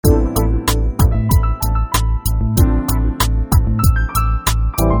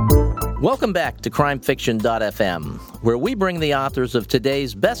Welcome back to crimefiction.fm, where we bring the authors of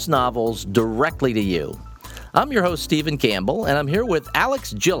today's best novels directly to you. I'm your host, Stephen Campbell, and I'm here with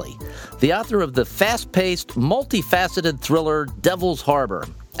Alex Gilly, the author of the fast-paced, multifaceted thriller Devil's Harbor.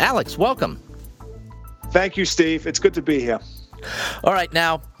 Alex, welcome. Thank you, Steve. It's good to be here. All right,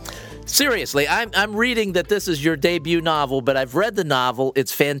 now, seriously, I'm reading that this is your debut novel, but I've read the novel.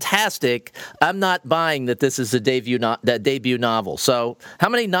 It's fantastic. I'm not buying that this is a debut novel. So how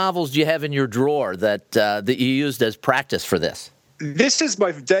many novels do you have in your drawer that you used as practice for this? This is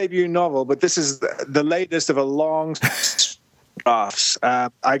my debut novel, but this is the latest of a long drafts.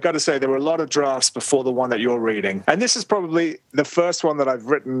 I got to say, there were a lot of drafts before the one that you're reading. And this is probably the first one that I've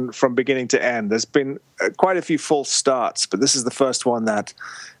written from beginning to end. There's been quite a few false starts, but this is the first one that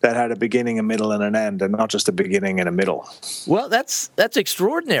had a beginning, a middle, and an end, and not just a beginning and a middle. Well, that's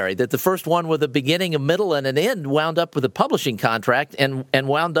extraordinary that the first one with a beginning, a middle, and an end wound up with a publishing contract and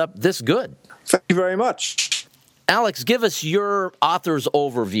wound up this good. Thank you very much. Alex, give us your author's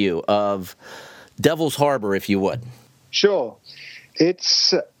overview of Devil's Harbor, if you would. Sure.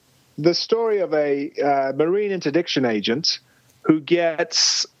 It's the story of a marine interdiction agent who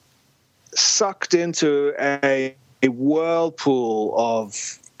gets sucked into a whirlpool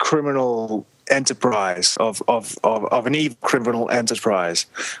of criminal enterprise, of an evil criminal enterprise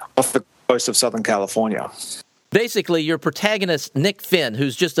off the coast of Southern California. Basically, your protagonist, Nick Finn,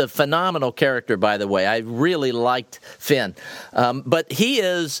 who's just a phenomenal character, by the way. I really liked Finn. But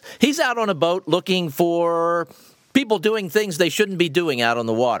he's out on a boat looking for people doing things they shouldn't be doing out on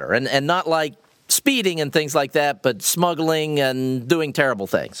the water. And not like speeding and things like that, but smuggling and doing terrible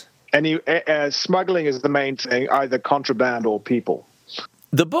things. And smuggling is the main thing, either contraband or people.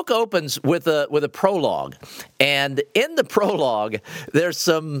 The book opens with a prologue. And in the prologue, there's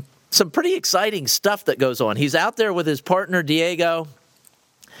some pretty exciting stuff that goes on. He's out there with his partner, Diego.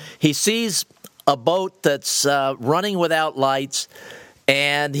 He sees a boat that's running without lights,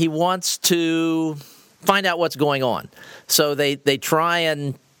 and he wants to find out what's going on. So they try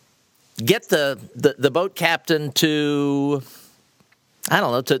and get the boat captain to, I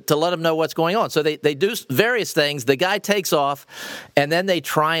don't know, to let him know what's going on. So they do various things. The guy takes off, and then they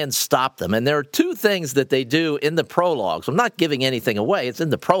try and stop them. And there are two things that they do in the prologue. So I'm not giving anything away. It's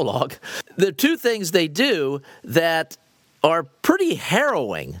in the prologue. There are two things they do that are pretty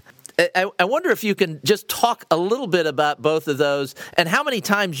harrowing. I wonder if you can just talk a little bit about both of those and how many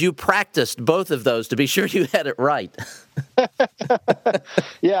times you practiced both of those to be sure you had it right.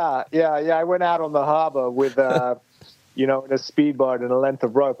 Yeah. I went out on the harbor with in a speedboat and a length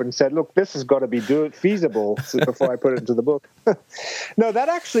of rope and said, look, this has got to be feasible before I put it into the book. No, that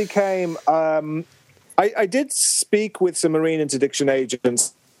actually came, I did speak with some marine interdiction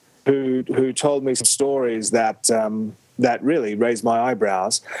agents who told me some stories that really raised my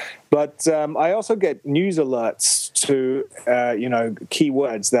eyebrows. But I also get news alerts to,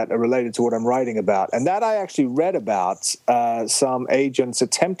 keywords that are related to what I'm writing about. And that I actually read about some agents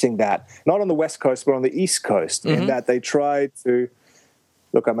attempting that, not on the West Coast, but on the East Coast, in that they tried to,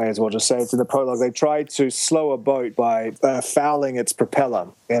 look, I may as well just say it's in the prologue, they tried to slow a boat by fouling its propeller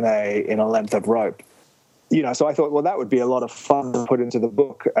in a length of rope. So I thought, well, that would be a lot of fun to put into the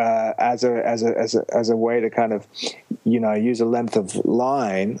book as a way to kind of, use a length of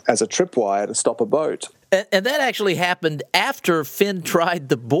line as a tripwire to stop a boat. And that actually happened after Finn tried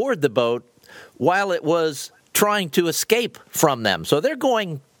to board the boat while it was trying to escape from them. So they're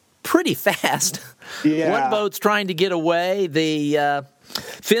going pretty fast. Yeah. One boat's trying to get away. The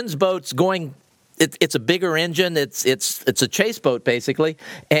Finn's boat's going. It's a bigger engine. It's a chase boat, basically.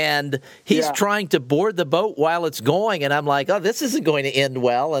 And he's trying to board the boat while it's going. And I'm like, oh, this isn't going to end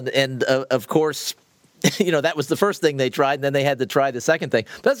well. And of course, that was the first thing they tried. And then they had to try the second thing.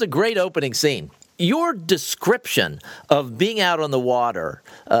 But that's a great opening scene. Your description of being out on the water,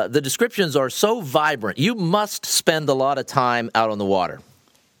 the descriptions are so vibrant. You must spend a lot of time out on the water.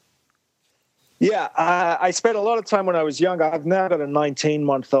 Yeah, I spent a lot of time when I was younger. I've now got a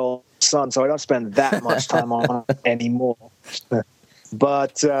 19-month-old son, so I don't spend that much time on it anymore.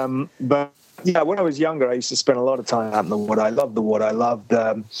 But yeah, when I was younger, I used to spend a lot of time out in the water. I loved the water. I loved.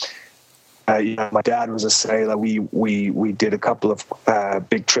 My dad was a sailor. We did a couple of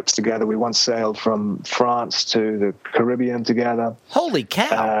big trips together. We once sailed from France to the Caribbean together. Holy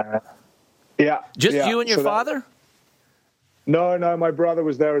cow! Yeah, just you and your father. No, my brother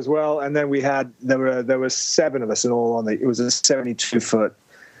was there as well, and then there were 7 of us in all. It was a 72-foot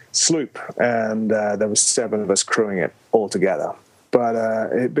sloop, and there was 7 of us crewing it all together. But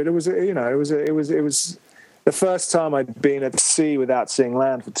it was the first time I'd been at sea without seeing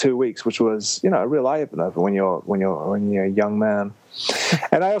land for 2 weeks, which was, a real eye-opener when you're a young man.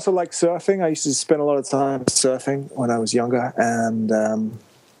 And I also like surfing. I used to spend a lot of time surfing when I was younger, and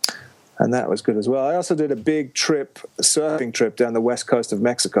that was good as well. I also did a big surfing trip down the west coast of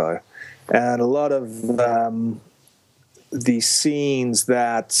Mexico, and a lot of the scenes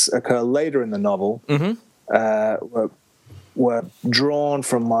that occur later in the novel were drawn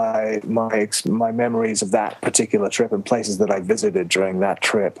from my memories of that particular trip and places that I visited during that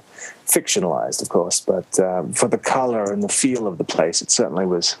trip, fictionalized, of course. But for the color and the feel of the place, it certainly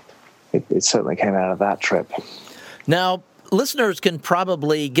came out of that trip. Now, listeners can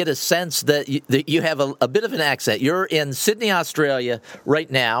probably get a sense that you have a bit of an accent. You're in Sydney, Australia right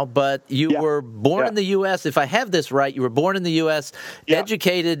now, but you were born in the U.S. If I have this right, you were born in the U.S.,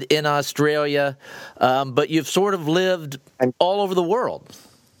 educated in Australia, but you've sort of lived all over the world.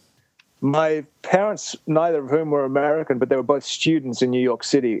 My parents, neither of whom were American, but they were both students in New York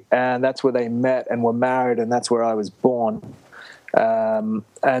City, and that's where they met and were married, and that's where I was born. And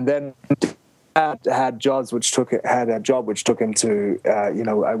then had a job which took him to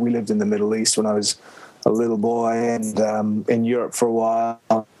we lived in the Middle East when I was a little boy, and in Europe for a while,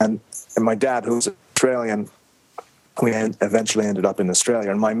 and my dad, who was Australian, we eventually ended up in Australia,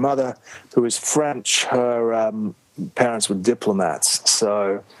 and my mother, who was French, her parents were diplomats,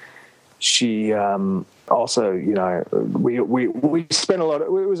 so she also, we spent a lot of,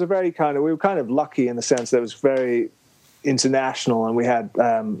 it was a very we were kind of lucky in the sense that it was very international, and we had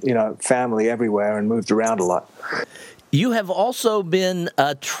family everywhere and moved around a lot. You have also been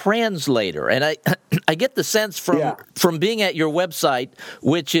a translator, and I get the sense from being at your website,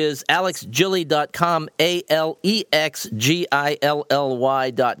 which is alexgilly.com,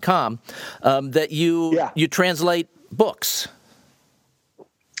 ALEXGILLY.com, that you translate books.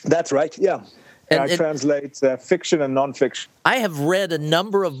 That's right, yeah. I translate fiction and nonfiction. I have read a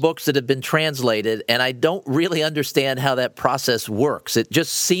number of books that have been translated, and I don't really understand how that process works. It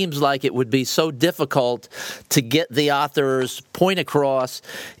just seems like it would be so difficult to get the author's point across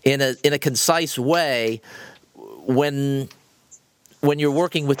in a concise way when you're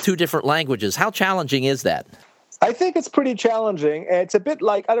working with two different languages. How challenging is that? I think it's pretty challenging. It's a bit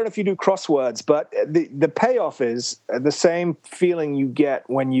like, I don't know if you do crosswords, but the payoff is the same feeling you get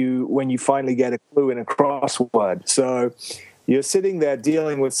when you finally get a clue in a crossword. So you're sitting there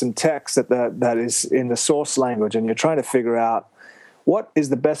dealing with some text that is in the source language, and you're trying to figure out what is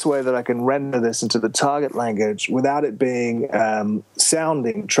the best way that I can render this into the target language without it being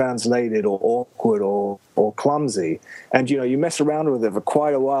sounding translated or awkward or clumsy. And, you mess around with it for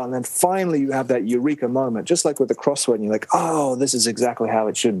quite a while, and then finally you have that eureka moment, just like with the crossword, and you're like, oh, this is exactly how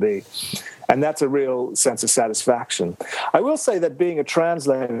it should be. And that's a real sense of satisfaction. I will say that being a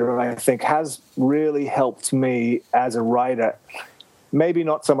translator, I think, has really helped me as a writer. Maybe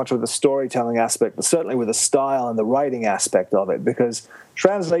not so much with the storytelling aspect, but certainly with the style and the writing aspect of it, because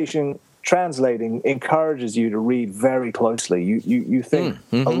translating encourages you to read very closely. You think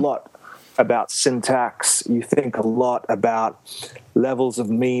a lot about syntax. You think a lot about levels of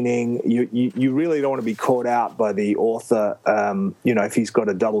meaning. You really don't want to be caught out by the author, if he's got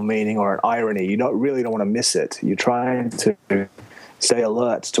a double meaning or an irony. You really don't want to miss it. You're trying to stay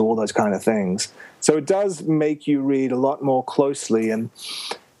alert to all those kind of things. So it does make you read a lot more closely, and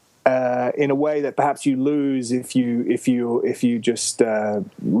in a way that perhaps you lose if you just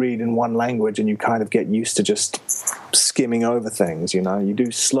read in one language and you kind of get used to just skimming over things. You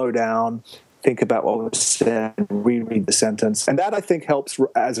do slow down, think about what was said, reread the sentence, and that I think helps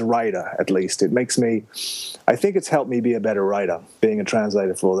as a writer. At least I think it's helped me be a better writer, being a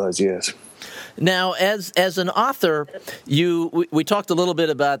translator for all those years. Now, as an author, we talked a little bit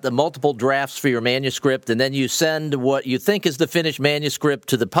about the multiple drafts for your manuscript, and then you send what you think is the finished manuscript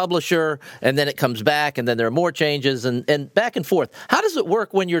to the publisher, and then it comes back, and then there are more changes, and back and forth. How does it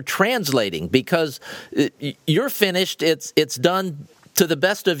work when you're translating? Because you're finished, it's done to the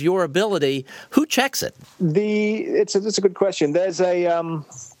best of your ability. Who checks it? It's a good question. There's often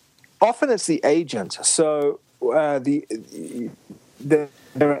it's the agent. So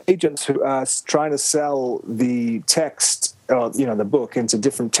there are agents who are trying to sell the text, the book, into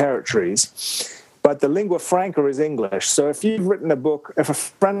different territories. But the lingua franca is English. So if a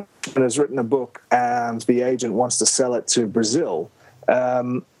Frenchman has written a book and the agent wants to sell it to Brazil,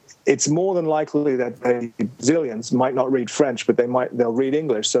 it's more than likely that the Brazilians might not read French, but they'll read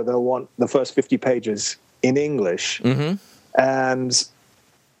English. So they'll want the first 50 pages in English. Mm-hmm. And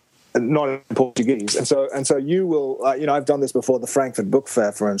not in Portuguese. And so you will, I've done this before, the Frankfurt Book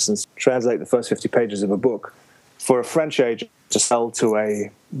Fair, for instance, translate the first 50 pages of a book for a French agent to sell to a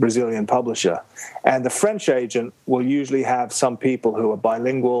Brazilian publisher. And the French agent will usually have some people who are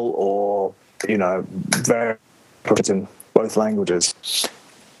bilingual or, very proficient in both languages.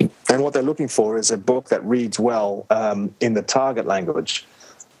 And what they're looking for is a book that reads well in the target language.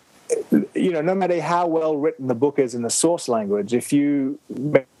 No matter how well written the book is in the source language, if you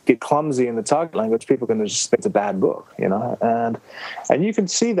make it clumsy in the target language, people can just think it's a bad book, and you can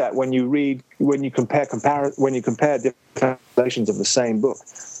see that when you compare different translations of the same book.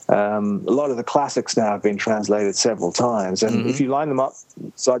 A lot of the classics now have been translated several times, and if you line them up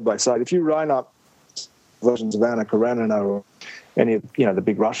side by side, if you line up versions of Anna Karenina or any of the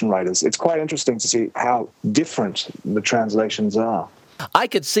big Russian writers, it's quite interesting to see how different the translations are. I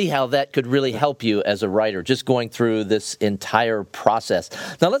could see how that could really help you as a writer, just going through this entire process.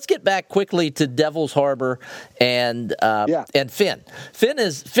 Now, let's get back quickly to Devil's Harbor and Finn. Finn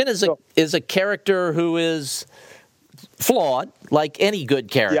is a character who is flawed, like any good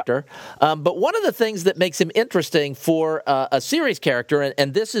character. Yeah. But one of the things that makes him interesting for a series character,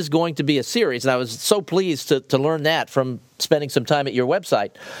 and this is going to be a series, and I was so pleased to learn that from spending some time at your website,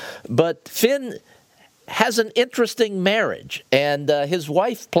 but Finn has an interesting marriage, and his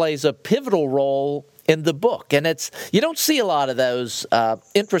wife plays a pivotal role in the book. And you don't see a lot of those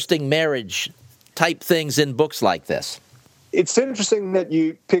interesting marriage type things in books like this. It's interesting that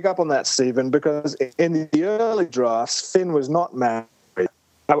you pick up on that, Stephen, because in the early drafts, Finn was not married.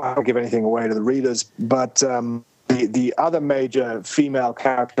 I won't give anything away to the readers, but the other major female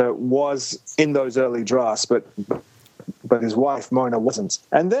character was in those early drafts, but his wife, Mona, wasn't.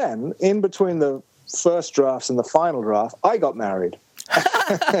 And then, in between the first drafts and the final draft, I got married.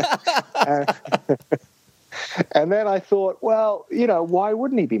 And then I thought, well, why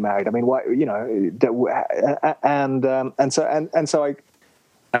wouldn't he be married? I mean, why, so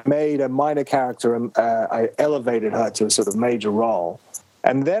I made a minor character and I elevated her to a sort of major role.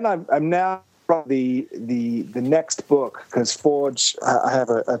 And then I'm now the next book, because Forge, I have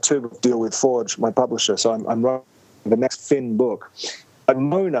a 2-book deal with Forge, my publisher, so I'm writing the next Finn book. And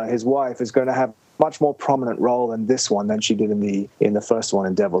Mona, his wife, is going to have much more prominent role in this one than she did in the first one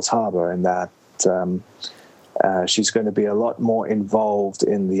in Devil's Harbor, in that she's going to be a lot more involved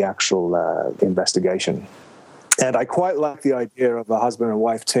in the actual investigation. And I quite like the idea of a husband and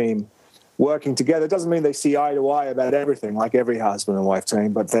wife team working together. It doesn't mean they see eye to eye about everything, like every husband and wife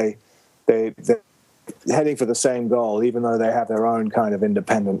team, but they're heading for the same goal, even though they have their own kind of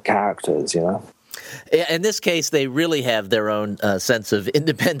independent characters, In this case, they really have their own sense of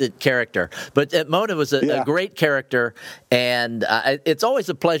independent character. But Mona was a great character, and it's always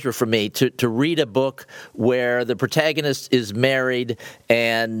a pleasure for me to read a book where the protagonist is married,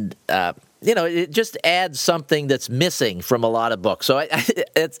 and it just adds something that's missing from a lot of books. So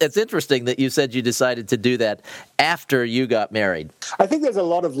it's interesting that you said you decided to do that after you got married. I think there's a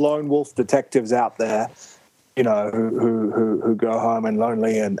lot of lone wolf detectives out there, who go home and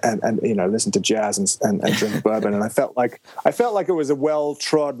lonely and listen to jazz and drink bourbon. And I felt like it was a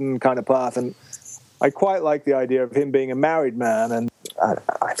well-trodden kind of path, and I quite like the idea of him being a married man, and I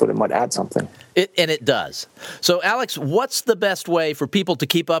thought it might add something. It does. So, Alex, what's the best way for people to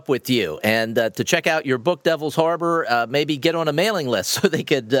keep up with you and to check out your book, Devil's Harbor, maybe get on a mailing list so they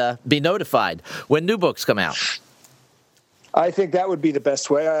could be notified when new books come out? I think that would be the best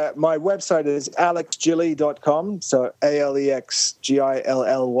way. My website is alexgilly.com, so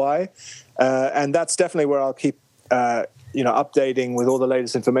ALEXGILLY, and that's definitely where I'll keep, updating with all the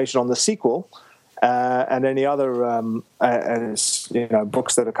latest information on the sequel and any other,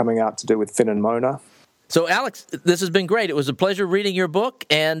 books that are coming out to do with Finn and Mona. So, Alex, this has been great. It was a pleasure reading your book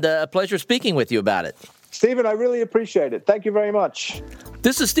and a pleasure speaking with you about it. Stephen, I really appreciate it. Thank you very much.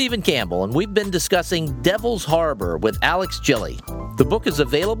 This is Stephen Campbell, and we've been discussing Devil's Harbor with Alex Gilly. The book is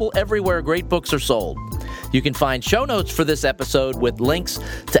available everywhere great books are sold. You can find show notes for this episode with links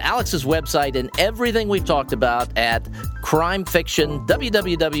to Alex's website and everything we've talked about at Crime Fiction,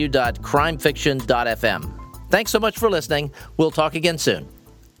 www.crimefiction.fm. Thanks so much for listening. We'll talk again soon.